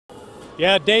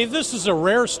Yeah, Dave, this is a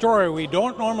rare story we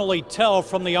don't normally tell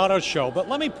from the auto show, but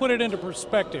let me put it into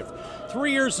perspective.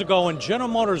 3 years ago, when General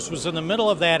Motors was in the middle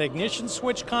of that ignition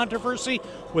switch controversy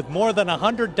with more than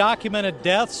 100 documented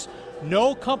deaths,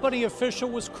 no company official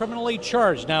was criminally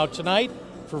charged. Now tonight,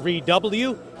 for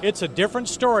VW, it's a different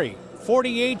story.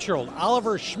 48-year-old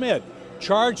Oliver Schmidt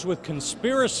charged with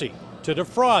conspiracy to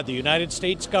defraud the United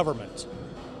States government.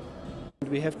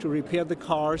 We have to repair the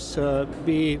cars,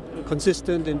 be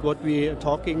consistent in what we are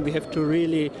talking. We have to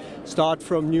really start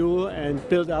from new and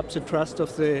build up the trust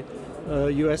of the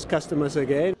U.S. customers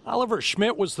again. Oliver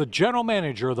Schmidt was the general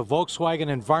manager of the Volkswagen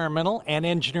Environmental and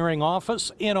Engineering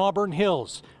Office in Auburn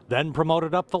Hills, then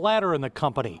promoted up the ladder in the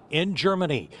company in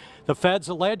Germany. The feds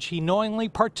allege he knowingly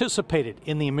participated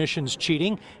in the emissions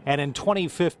cheating and in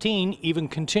 2015 even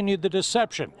continued the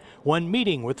deception when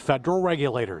meeting with federal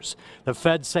regulators. The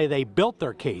feds say they built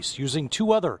their case using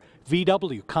two other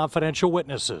VW confidential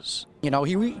witnesses. You know,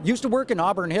 he used to work in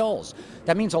Auburn Hills.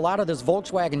 That means a lot of this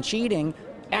Volkswagen cheating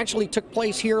actually took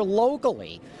place here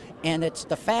locally. And it's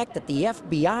the fact that the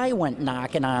FBI went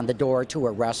knocking on the door to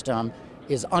arrest him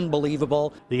is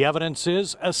unbelievable. The evidence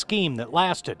is a scheme that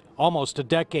lasted almost a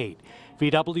decade.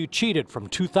 VW cheated from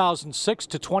 2006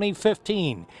 to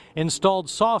 2015, installed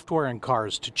software in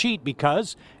cars to cheat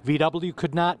because VW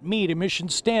could not meet emission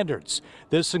standards.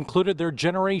 This included their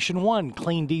Generation 1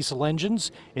 clean diesel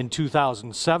engines in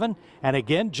 2007 and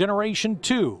again Generation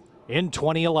 2 in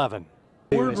 2011.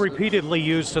 The word repeatedly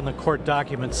used in the court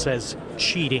documents says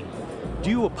cheating. Do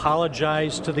you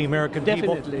apologize to the American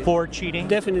people for cheating?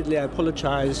 Definitely, I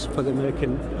apologize for the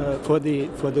American for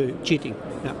the cheating.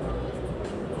 Yeah.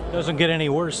 Doesn't get any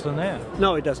worse than that.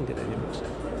 No, it doesn't get any worse.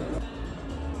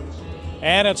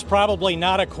 And it's probably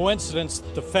not a coincidence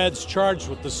that the feds charged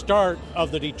with the start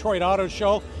of the Detroit Auto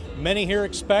Show. Many here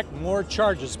expect more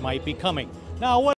charges might be coming. Now, what